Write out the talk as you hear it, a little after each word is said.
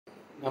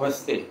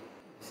Namaste.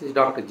 This is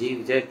Dr.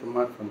 Vijay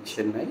Kumar from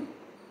Chennai.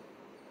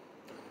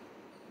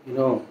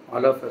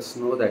 All of us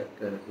know that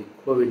the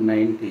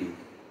COVID-19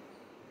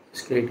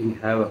 is creating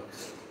havoc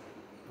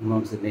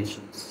amongst the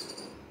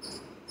nations.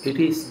 It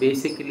is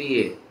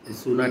basically a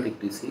zoonotic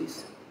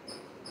disease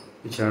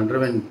which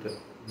underwent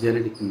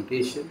genetic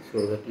mutation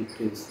so that it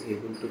is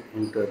able to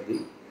enter the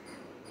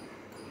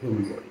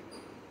human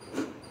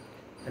body.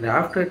 And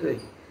after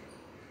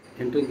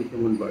entering the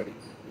human body,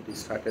 it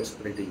started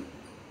spreading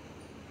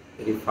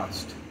very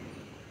fast.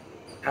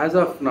 As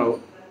of now,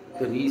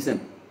 the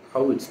reason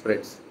how it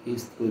spreads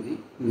is through the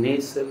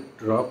nasal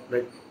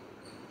droplet,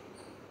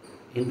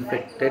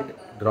 infected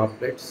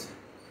droplets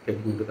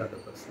getting into the other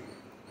person.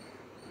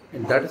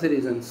 And that is the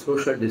reason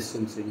social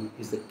distancing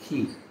is the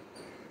key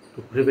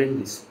to prevent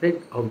the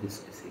spread of this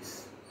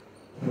disease.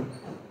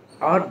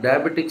 Are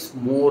diabetics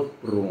more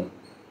prone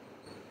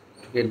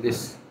to get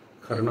this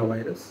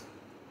coronavirus?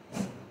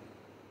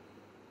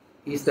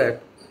 Is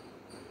that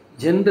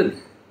generally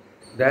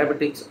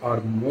diabetics are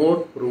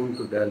more prone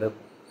to develop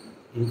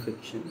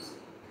infections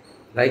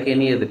like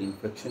any other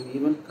infection.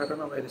 Even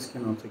coronavirus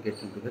can also get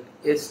into that,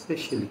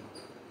 especially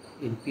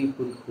in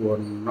people who are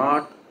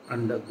not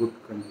under good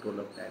control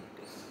of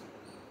diabetes.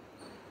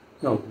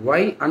 Now,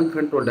 why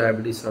uncontrolled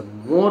diabetes are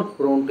more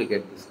prone to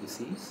get this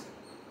disease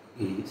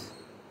is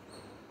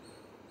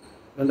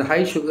when the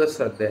high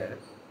sugars are there,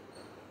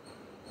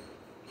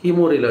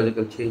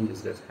 hemorrhagical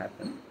changes does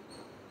happen,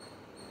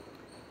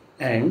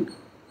 and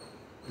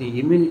the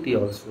immunity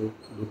also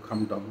will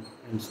come down,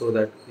 and so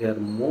that they are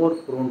more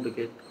prone to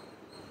get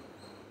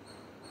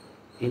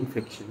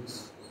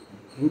infections,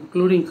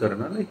 including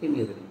corona, like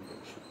any other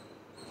infection.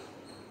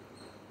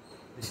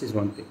 This is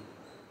one thing.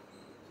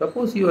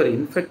 Suppose you are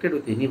infected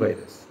with any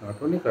virus, not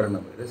only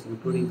coronavirus,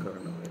 including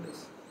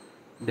coronavirus,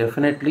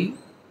 definitely,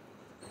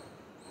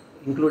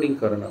 including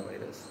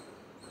coronavirus,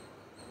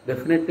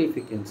 definitely if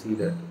you can see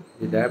that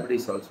the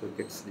diabetes also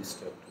gets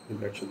disturbed, the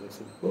blood sugars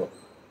will go up.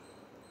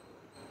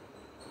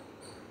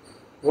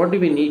 What do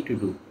we need to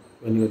do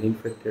when you are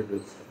infected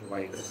with a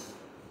virus?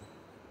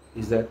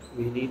 Is that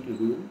we need to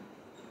do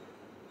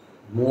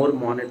more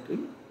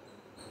monitoring,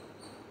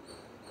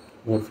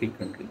 more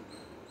frequently,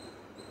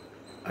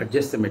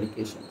 adjust the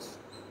medications,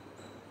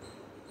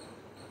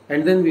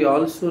 and then we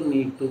also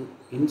need to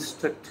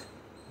instruct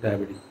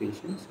diabetic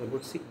patients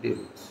about 6-day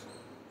rules.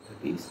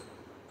 That is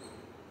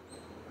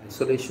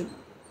isolation,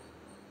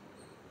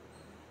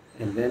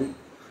 and then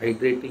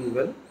hydrating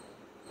well,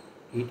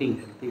 eating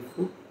healthy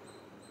food,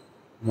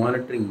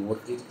 monitoring more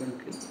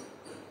frequently,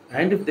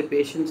 and if the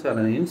patients are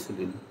on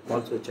insulin,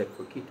 also check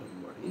for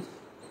ketone bodies.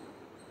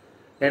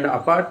 And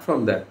apart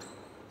from that,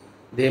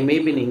 there may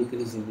be an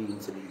increase in the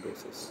insulin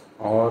doses,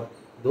 or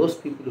those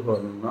people who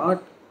are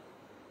not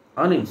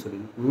on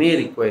insulin may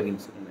require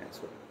insulin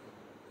as well.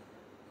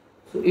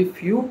 So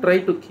if you try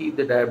to keep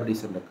the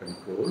diabetes under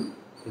control,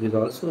 it is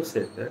also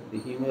said that the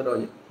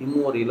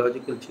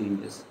hemorrhagical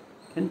changes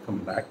can come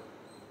back,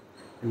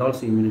 and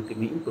also immunity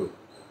may improve.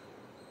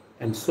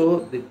 And so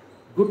the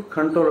good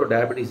control of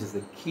diabetes is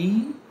the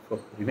key for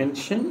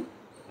prevention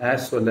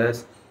as well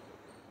as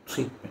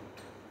treatment,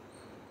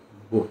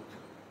 both.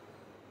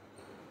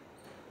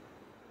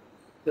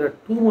 There are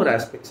two more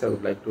aspects I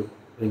would like to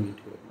bring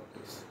into your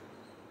notice.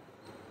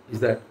 Is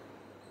that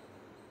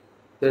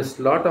there's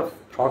a lot of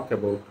talk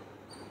about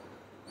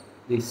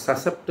the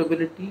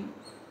susceptibility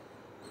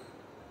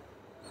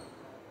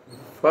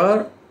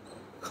for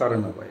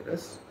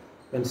coronavirus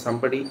when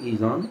somebody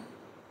is on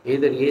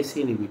either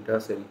AC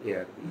inhibitors or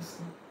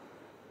ARBs.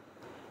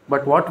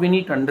 But what we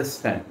need to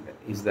understand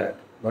is that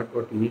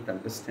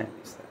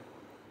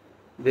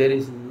there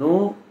is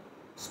no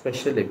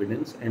special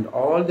evidence, and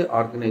all the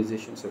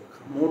organizations have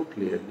come out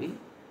clearly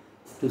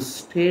to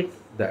state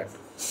that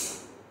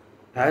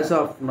as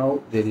of now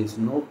there is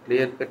no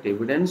clear-cut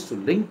evidence to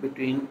link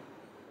between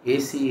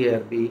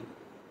ACE-ARB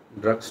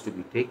drugs to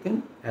be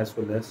taken as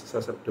well as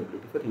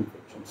susceptibility for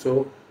infection.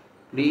 So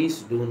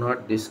please do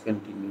not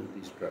discontinue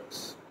these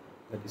drugs.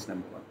 That is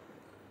number one.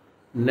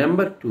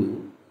 Number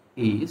two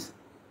is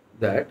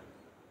that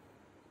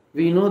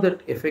we know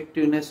that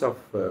effectiveness of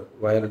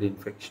viral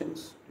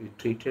infections we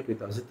treated with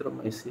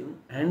azithromycin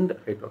and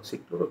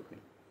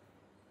hydroxychloroquine.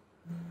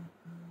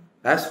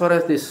 As far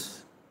as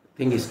this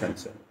thing is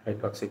concerned,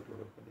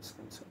 hydroxychloroquine is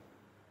concerned,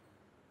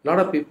 a lot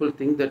of people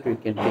think that we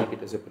can take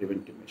it as a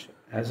preventive measure.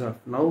 As of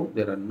now,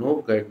 there are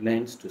no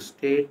guidelines to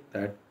state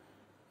that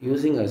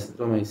using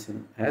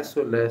azithromycin as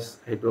well as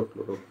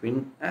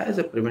hydrochloroquine as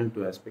a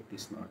preventive aspect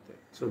is not there.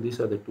 So these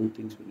are the two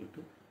things we need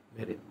to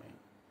bear in mind.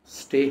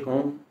 Stay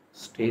home,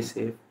 stay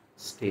safe,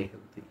 stay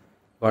healthy.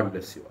 God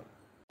bless you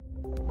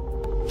all.